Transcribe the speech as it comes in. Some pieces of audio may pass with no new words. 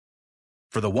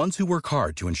For the ones who work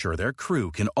hard to ensure their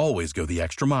crew can always go the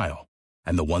extra mile,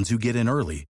 and the ones who get in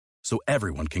early so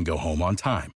everyone can go home on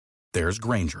time, there's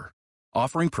Grainger,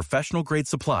 offering professional-grade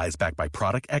supplies backed by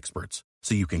product experts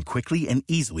so you can quickly and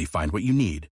easily find what you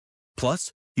need.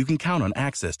 Plus, you can count on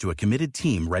access to a committed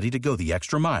team ready to go the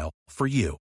extra mile for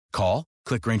you. Call,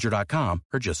 click Grainger.com,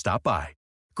 or just stop by.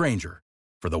 Grainger,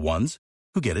 for the ones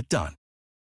who get it done.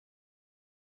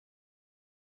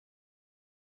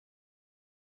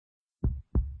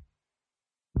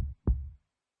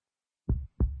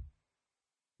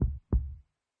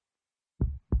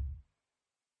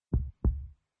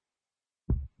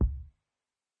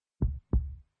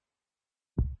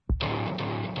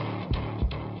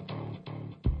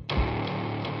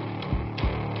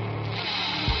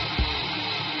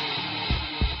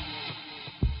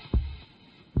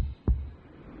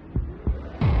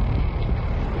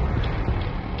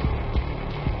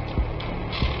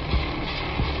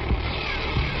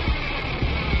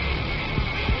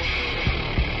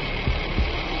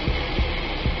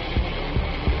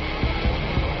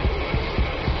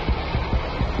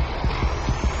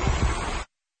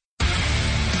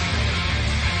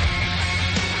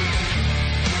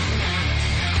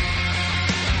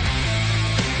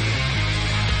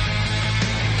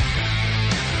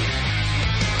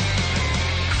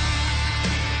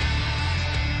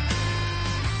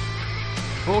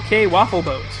 Okay, Waffle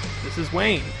Boat. This is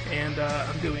Wayne, and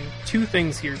I'm doing two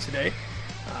things here today.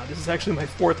 This is actually my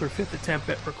fourth or fifth attempt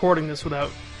at recording this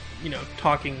without,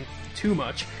 talking too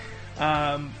much.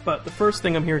 But the first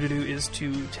thing I'm here to do is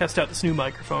to test out this new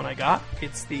microphone I got.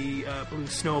 It's the Blue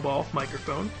Snowball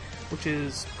microphone, which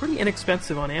is pretty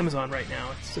inexpensive on Amazon right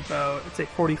now. It's about, I'd say,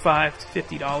 $45 to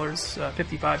 $50,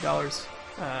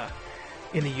 $55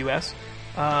 in the US.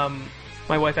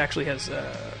 My wife actually has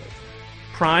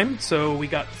Prime, so we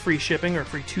got free shipping, or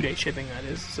free 2-day shipping, that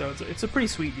is. So it's a pretty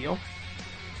sweet deal.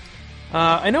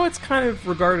 I know it's kind of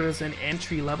regarded as an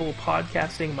entry-level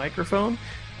podcasting microphone,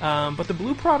 but the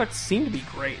Blue products seem to be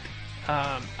great.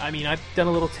 I've done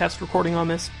a little test recording on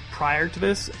this prior to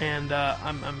this, and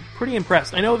I'm pretty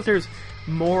impressed. I know that there's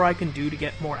more I can do to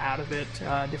get more out of it,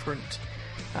 different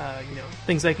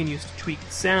things I can use to tweak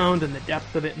the sound and the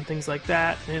depth of it and things like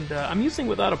that, and I'm using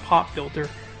without a pop filter.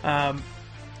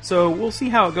 So we'll see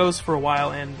how it goes for a while,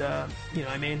 and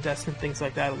I may invest in things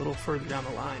like that a little further down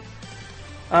the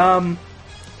line.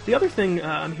 The other thing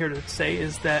I'm here to say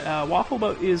is that Waffle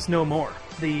Boat is no more.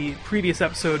 The previous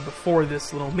episode before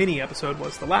this little mini episode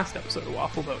was the last episode of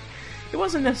Waffle Boat. It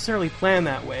wasn't necessarily planned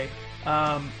that way.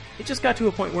 It just got to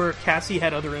a point where Cassie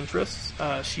had other interests.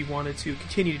 She wanted to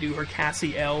continue to do her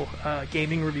Cassie L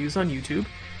gaming reviews on YouTube,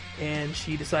 and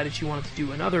she decided she wanted to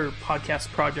do another podcast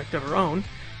project of her own.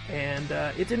 And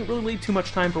it didn't really leave too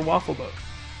much time for Waffle Boat.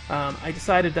 I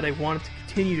decided that I wanted to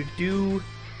continue to do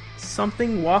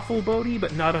something Waffle Boaty,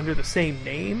 but not under the same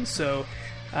name, so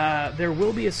there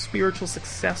will be a spiritual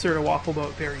successor to Waffle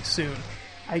Boat very soon.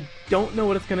 I don't know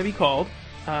what it's going to be called.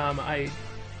 I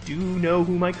do know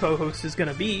who my co-host is going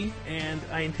to be, and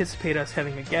I anticipate us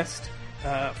having a guest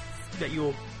that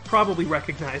you'll probably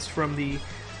recognize from the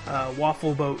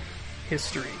Waffle Boat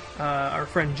history. Our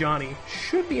friend Johnny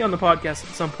should be on the podcast at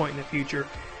some point in the future,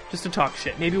 just to talk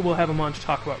shit. Maybe we'll have him on to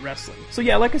talk about wrestling. So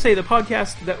yeah, like I say, the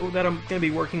podcast that I'm going to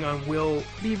be working on will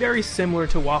be very similar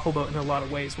to Waffle Boat in a lot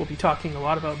of ways. We'll be talking a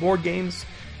lot about board games.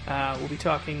 We'll be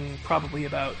talking probably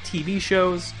about TV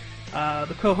shows.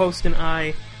 The co-host and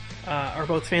I are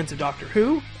both fans of Doctor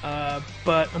Who,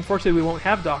 but unfortunately we won't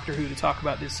have Doctor Who to talk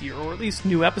about this year, or at least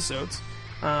new episodes.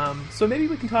 So maybe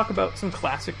we can talk about some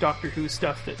classic Doctor Who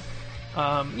stuff that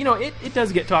it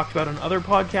does get talked about on other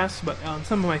podcasts, but on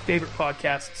some of my favorite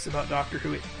podcasts about Doctor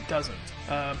Who, it doesn't.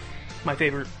 My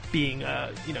favorite being,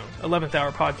 11th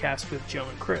Hour podcast with Joe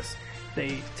and Chris.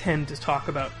 They tend to talk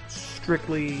about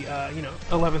strictly,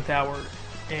 11th Hour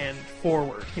and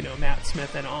forward, Matt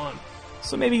Smith and on.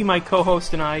 So maybe my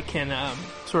co-host and I can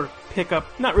sort of pick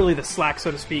up, not really the slack,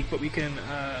 so to speak, but we can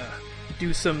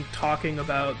do some talking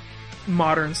about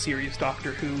modern series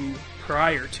Doctor Who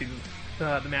prior to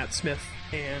the Matt Smith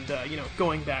and,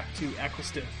 going back to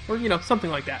Eccleston, or, something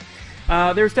like that.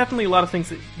 There's definitely a lot of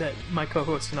things that my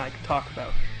co-host and I can talk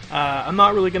about. I'm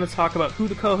not really going to talk about who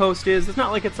the co-host is. It's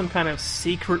not like it's some kind of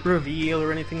secret reveal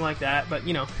or anything like that, but,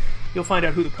 you'll find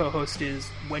out who the co-host is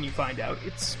when you find out.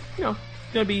 It's, going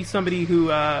to be somebody who,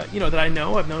 that I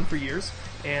know, I've known for years,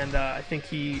 and I think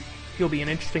he'll be an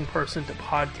interesting person to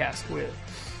podcast with.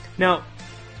 Now,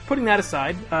 putting that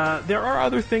aside, there are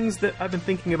other things that I've been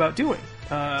thinking about doing.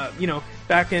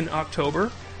 Back in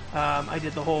October, I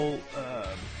did the whole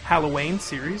Halloween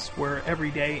series, where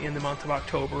every day in the month of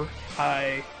October,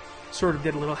 I sort of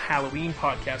did a little Halloween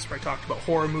podcast where I talked about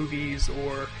horror movies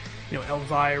or, you know,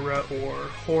 Elvira or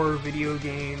horror video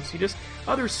games, just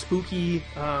other spooky,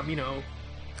 you know,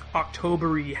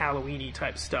 October-y, Halloween-y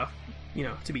type stuff, you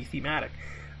know, to be thematic.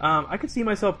 I could see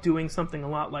myself doing something a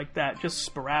lot like that, just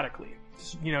sporadically,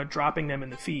 you know, dropping them in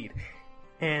the feed.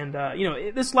 And, you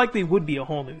know, this likely would be a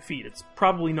whole new feed. It's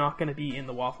probably not going to be in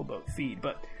the Waffle Boat feed,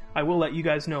 but I will let you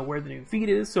guys know where the new feed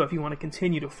is, so if you want to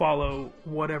continue to follow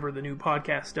whatever the new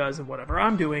podcast does and whatever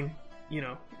I'm doing, you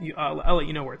know, I'll let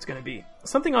you know where it's going to be.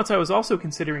 Something else I was also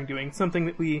considering doing, something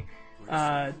that we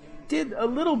did a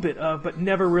little bit of, but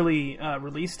never really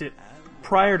released it,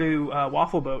 prior to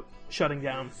Waffle Boat shutting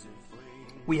down.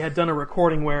 We had done a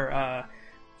recording where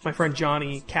my friend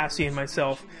Johnny, Cassie, and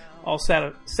myself all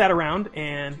sat around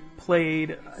and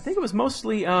played, I think it was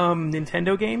mostly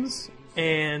Nintendo games,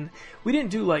 and we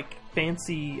didn't do like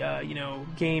fancy, you know,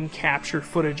 game capture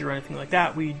footage or anything like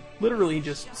that. We literally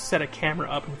just set a camera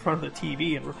up in front of the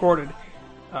TV and recorded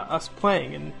us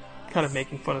playing and kind of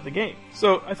making fun of the game.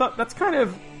 So I thought that's kind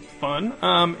of fun.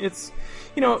 It's,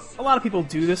 you know, a lot of people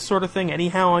do this sort of thing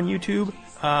anyhow on YouTube.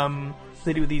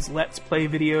 They do these Let's Play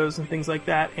videos and things like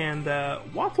that, and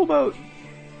Waffle Boat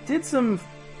did some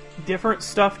different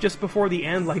stuff just before the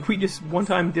end. Like, we just one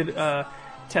time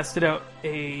tested out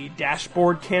a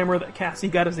dashboard camera that Cassie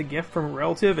got as a gift from a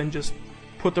relative and just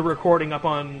put the recording up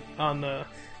on the,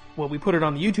 well, we put it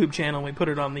on the YouTube channel and we put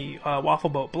it on the Waffle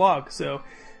Boat blog. So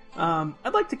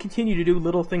I'd like to continue to do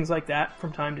little things like that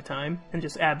from time to time and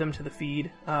just add them to the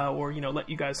feed, or, you know, let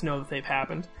you guys know that they've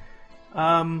happened.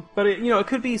 But it, you know, it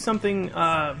could be something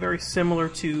very similar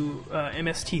to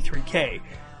MST3K,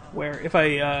 where if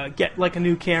I get like a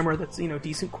new camera that's, you know,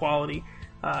 decent quality,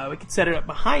 we could set it up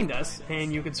behind us,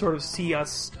 and you could sort of see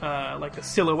us, like the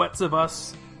silhouettes of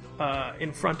us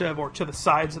in front of or to the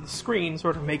sides of the screen,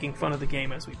 sort of making fun of the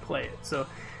game as we play it. So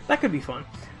that could be fun.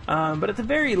 But at the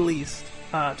very least,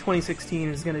 2016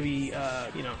 is going to be,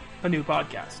 you know, a new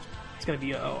podcast. It's going to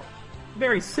be a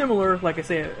very similar, like I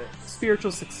say, a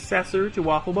spiritual successor to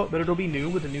Waffle Boat, but it'll be new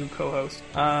with a new co-host.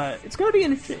 It's going to be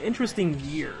an interesting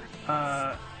year.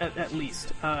 At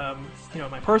least. You know,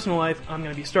 in my personal life, I'm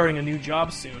going to be starting a new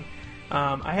job soon.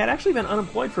 I had actually been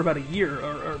unemployed for about a year,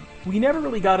 or we never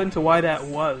really got into why that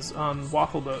was on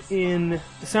Waffle Boat. In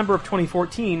December of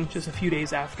 2014, just a few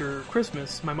days after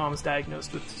Christmas, my mom was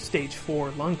diagnosed with stage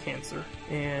 4 lung cancer,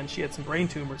 and she had some brain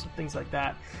tumors and things like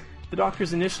that. The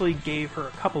doctors initially gave her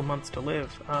a couple months to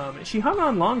live, and she hung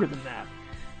on longer than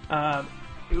that.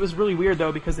 It was really weird,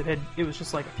 though, because it was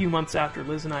just like a few months after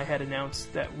Liz and I had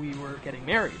announced that we were getting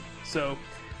married. So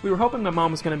we were hoping my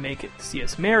mom was going to make it to see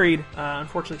us married.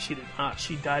 Unfortunately, she did not.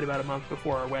 She died about a month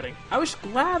before our wedding. I was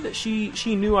glad that she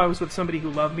knew I was with somebody who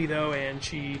loved me, though, and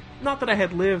not that I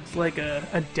had lived like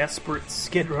a desperate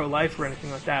Skid Row life or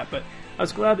anything like that, but I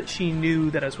was glad that she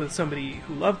knew that I was with somebody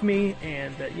who loved me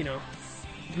and that, you know,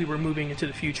 we were moving into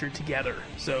the future together.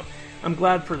 So I'm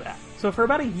glad for that. So for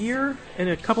about a year and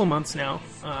a couple months now,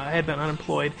 I had been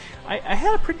unemployed. I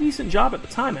had a pretty decent job at the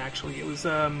time, actually. It was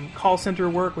call center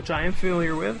work, which I am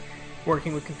familiar with,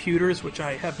 working with computers, which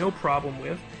I have no problem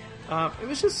with.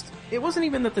 It wasn't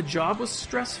even that the job was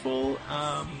stressful.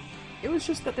 It was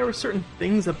just that there were certain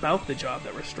things about the job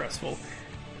that were stressful.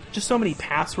 Just so many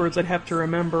passwords I'd have to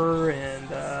remember,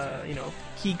 and, you know,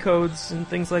 key codes and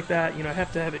things like that. You know, I'd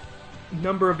have to have a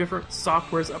number of different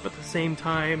softwares up at the same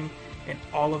time, and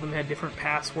all of them had different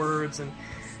passwords, and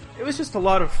it was just a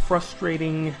lot of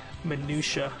frustrating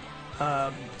minutia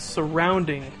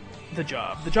surrounding the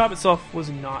job. The job itself was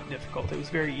not difficult. It was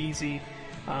very easy.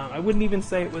 I wouldn't even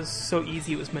say it was so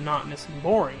easy it was monotonous and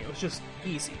boring. It was just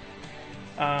easy.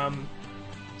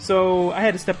 So I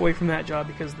had to step away from that job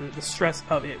because the stress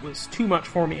of it was too much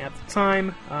for me at the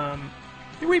time.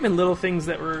 There were even little things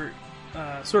that were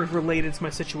sort of related to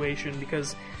my situation,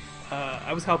 because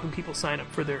I was helping people sign up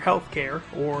for their health care,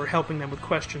 or helping them with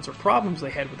questions or problems they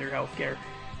had with their health care.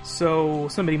 So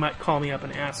somebody might call me up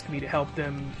and ask me to help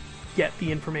them get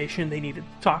the information they needed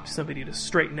to talk to somebody to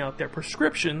straighten out their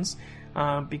prescriptions,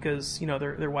 because, you know,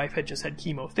 their wife had just had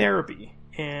chemotherapy.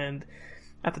 And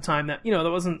at the time, that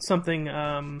wasn't something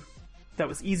that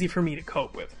was easy for me to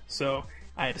cope with. So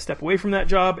I had to step away from that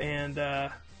job and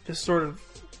just sort of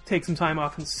take some time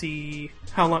off and see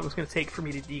how long it was going to take for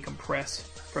me to decompress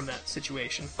from that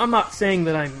situation. I'm not saying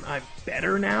that I'm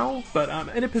better now, but I'm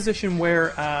in a position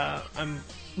where I'm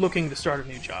looking to start a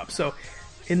new job. So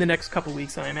in the next couple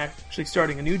weeks, I'm actually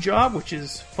starting a new job, which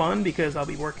is fun because I'll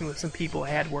be working with some people I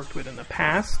had worked with in the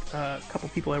past. A couple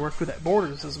people I worked with at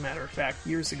Borders, as a matter of fact,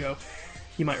 years ago.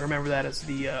 You might remember that as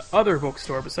the other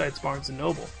bookstore besides Barnes &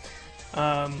 Noble.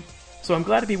 So So I'm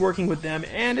glad to be working with them,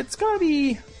 and it's going to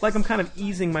be like I'm kind of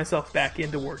easing myself back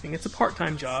into working. It's a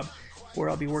part-time job where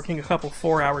I'll be working a couple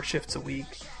 4-hour shifts a week,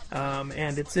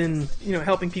 and it's in,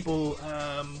 helping people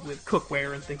with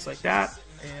cookware and things like that.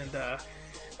 And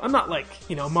I'm not like,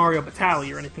 Mario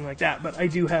Batali or anything like that, but I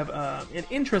do have an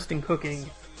interest in cooking,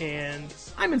 and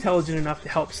I'm intelligent enough to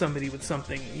help somebody with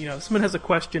something. Someone has a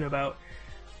question about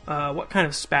what kind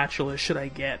of spatula should I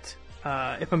get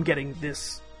if I'm getting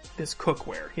this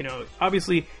cookware.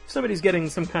 Obviously, if somebody's getting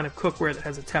some kind of cookware that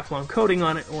has a Teflon coating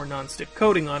on it or non-stick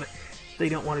coating on it, they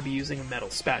don't want to be using a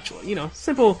metal spatula.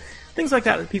 Simple things like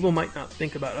that people might not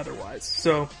think about otherwise.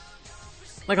 So,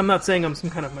 like, I'm not saying I'm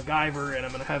some kind of MacGyver and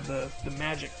I'm going to have the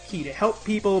magic key to help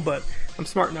people, but I'm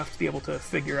smart enough to be able to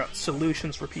figure out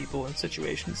solutions for people in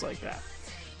situations like that.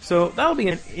 So that'll be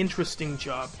an interesting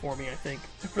job for me, I think.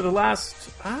 For the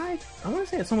last, I want to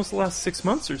say it's almost the last 6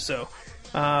 months or so,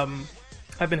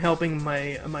 I've been helping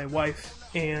my wife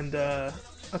and a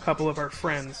couple of our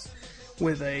friends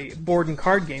with a board and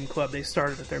card game club they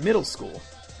started at their middle school.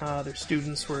 Their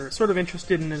students were sort of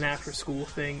interested in an after-school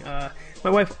thing. My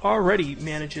wife already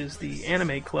manages the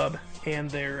anime club and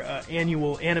their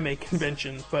annual anime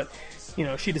convention, but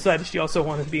she decided she also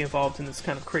wanted to be involved in this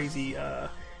kind of crazy.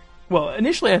 Well,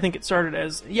 initially I think it started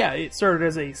as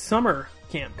a summer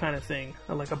camp kind of thing,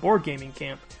 like a board gaming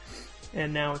camp.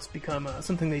 And now it's become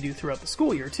something they do throughout the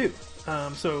school year, too.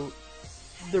 So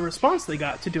the response they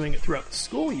got to doing it throughout the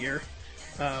school year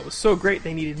was so great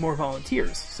they needed more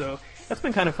volunteers. So that's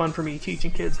been kind of fun for me,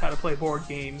 teaching kids how to play board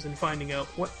games and finding out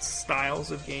what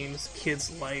styles of games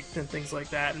kids liked and things like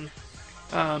that. And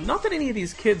not that any of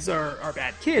these kids are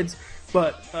bad kids,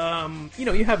 but,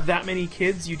 you have that many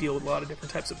kids, you deal with a lot of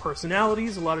different types of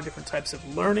personalities, a lot of different types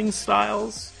of learning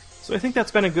styles. So I think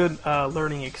that's been a good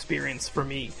learning experience for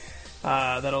me.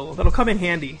 That'll come in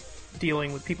handy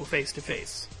dealing with people face to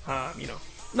face.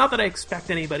 Not that I expect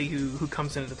anybody who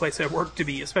comes into the place I work to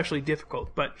be especially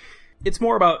difficult, but it's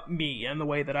more about me and the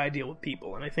way that I deal with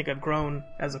people, and I think I've grown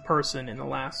as a person in the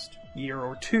last year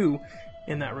or two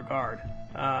in that regard.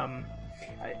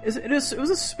 It was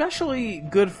especially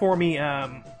good for me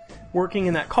working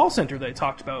in that call center that I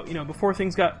talked about. Before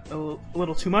things got a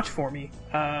little too much for me,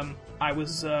 I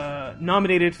was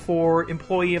nominated for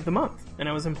Employee of the Month, and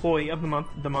I was Employee of the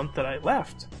month that I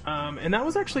left. And that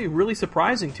was actually really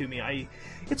surprising to me.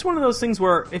 It's one of those things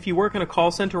where if you work in a call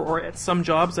center or at some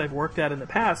jobs I've worked at in the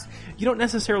past, you don't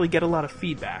necessarily get a lot of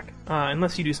feedback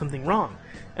unless you do something wrong.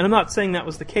 And I'm not saying that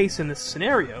was the case in this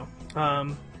scenario,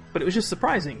 but it was just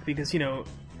surprising because,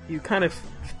 you kind of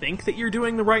think that you're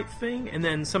doing the right thing, and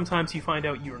then sometimes you find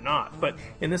out you're not. But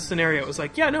in this scenario, it was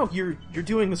like, yeah, no, you're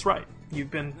doing this right.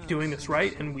 You've been doing this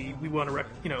right, and we want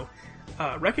to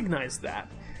recognize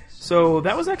that. So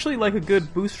that was actually like a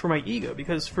good boost for my ego,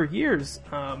 because for years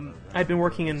I'd been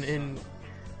working in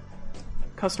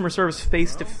customer service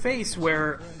face-to-face,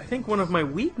 where I think one of my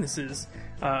weaknesses,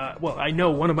 I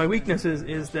know one of my weaknesses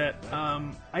is that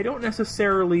I don't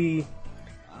necessarily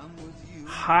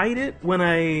hide it when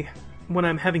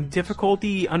I'm having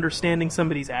difficulty understanding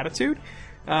somebody's attitude.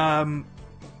 And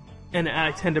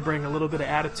I tend to bring a little bit of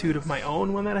attitude of my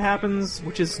own when that happens,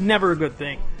 which is never a good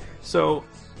thing. So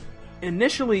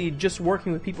initially, just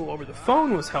working with people over the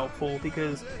phone was helpful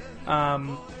because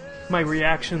my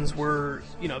reactions were,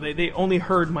 they only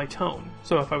heard my tone.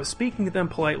 So if I was speaking to them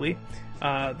politely,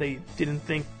 they didn't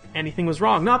think anything was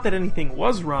wrong. Not that anything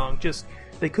was wrong, just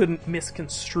they couldn't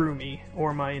misconstrue me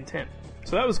or my intent.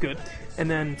 So that was good.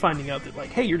 And then finding out that, like,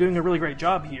 hey, you're doing a really great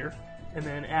job here, and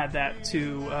then add that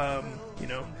to,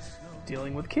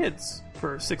 dealing with kids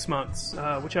for 6 months,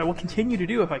 which I will continue to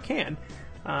do if I can,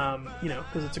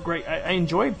 because it's a great... I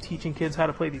enjoy teaching kids how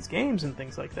to play these games and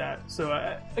things like that.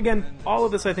 So, again, all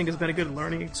of this, I think, has been a good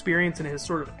learning experience, and it has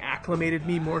sort of acclimated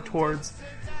me more towards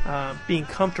being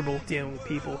comfortable dealing with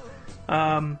people.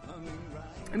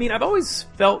 I've always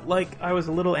felt like I was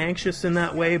a little anxious in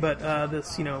that way, but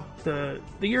the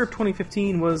year of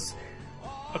 2015 was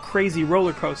a crazy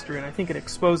roller coaster, and I think it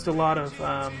exposed a lot of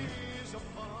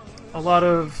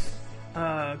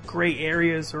gray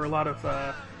areas, or a lot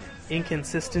of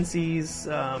inconsistencies,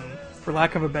 for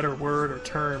lack of a better word or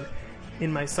term,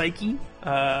 in my psyche.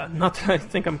 Not that I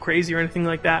think I'm crazy or anything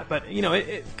like that, but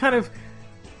it kind of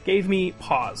gave me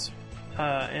pause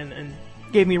and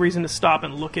gave me a reason to stop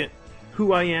and look at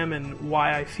who I am and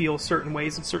why I feel certain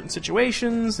ways in certain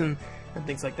situations and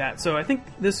things like that. So I think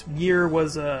this year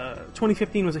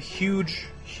 2015 was a huge,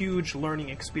 huge learning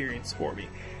experience for me.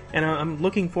 And I'm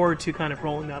looking forward to kind of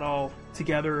rolling that all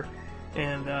together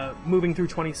and moving through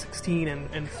 2016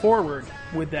 and forward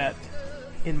with that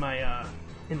in my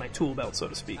tool belt, so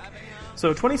to speak. So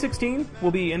 2016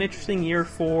 will be an interesting year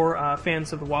for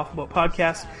fans of the Waffle Boat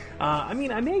podcast. I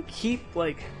may keep,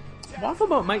 Waffle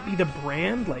Boat might be the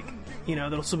brand,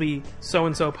 there'll still be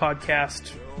so-and-so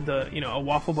podcast, a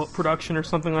Waffle Boat production or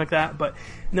something like that, but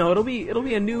no, it'll be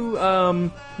a new,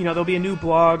 there'll be a new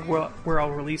blog where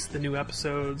I'll release the new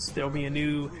episodes, there'll be a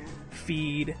new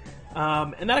feed,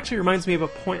 and that actually reminds me of a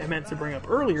point I meant to bring up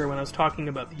earlier when I was talking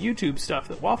about the YouTube stuff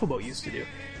that Waffle Boat used to do.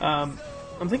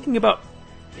 I'm thinking about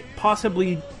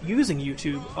possibly using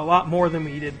YouTube a lot more than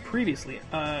we did previously,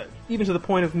 even to the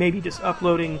point of maybe just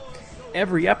uploading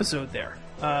every episode there,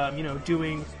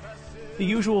 doing the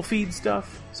usual feed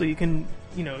stuff, so you can,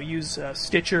 use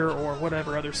Stitcher or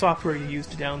whatever other software you use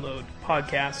to download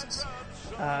podcasts,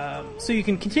 so you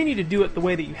can continue to do it the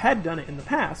way that you had done it in the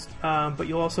past, but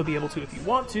you'll also be able to, if you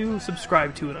want to,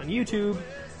 subscribe to it on YouTube,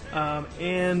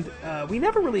 and we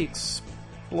never really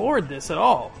explored this at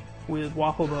all with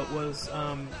Waffle Boat was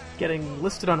getting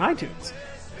listed on iTunes,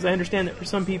 because I understand that for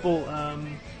some people,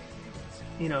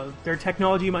 their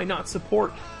technology might not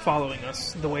support following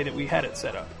us the way that we had it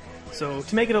set up. So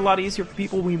to make it a lot easier for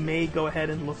people, we may go ahead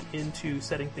and look into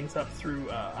setting things up through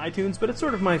iTunes, but it's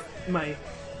sort of my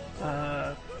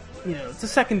it's a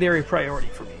secondary priority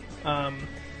for me.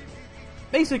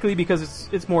 Basically because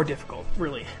it's more difficult,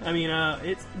 really.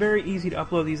 It's very easy to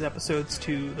upload these episodes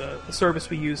to the service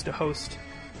we use to host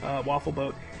Waffle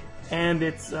Boat, and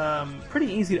it's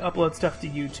pretty easy to upload stuff to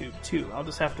YouTube too. I'll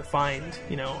just have to find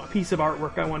a piece of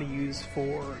artwork I want to use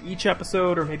for each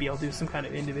episode, or maybe I'll do some kind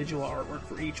of individual artwork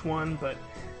for each one, but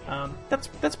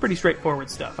that's pretty straightforward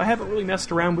stuff. I haven't really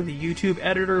messed around with the YouTube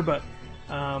editor, but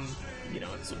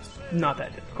it's not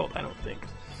that difficult, I don't think.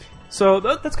 So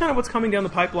that's kind of what's coming down the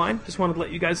pipeline. Just wanted to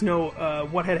let you guys know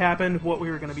what had happened, what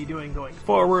we were going to be doing going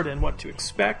forward, and what to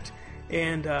expect.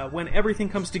 And when everything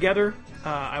comes together,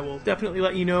 I will definitely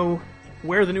let you know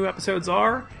where the new episodes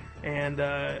are. And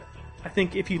I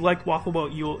think if you liked Waffle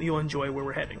Boat, you'll enjoy where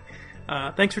we're heading.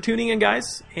 Thanks for tuning in,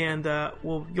 guys, and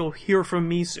you'll hear from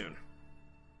me soon.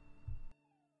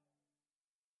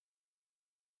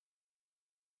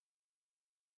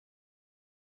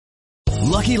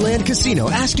 Lucky Land Casino,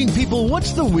 asking people,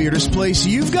 what's the weirdest place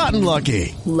you've gotten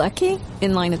lucky? Lucky?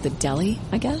 In line at the deli,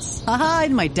 I guess? Aha,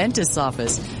 in my dentist's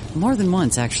office. More than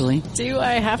once, actually. Do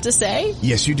I have to say?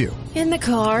 Yes, you do. In the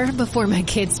car before my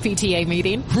kids' PTA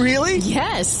meeting. Really?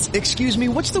 Yes. Excuse me,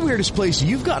 what's the weirdest place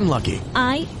you've gotten lucky?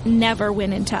 I never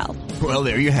win and tell. Well,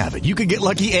 there you have it. You can get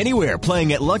lucky anywhere,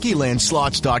 playing at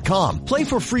LuckyLandSlots.com. Play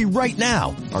for free right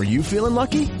now. Are you feeling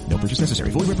lucky? No purchase necessary.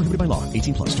 Void where prohibited by law.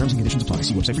 18+. Terms and conditions apply.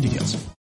 See website for details.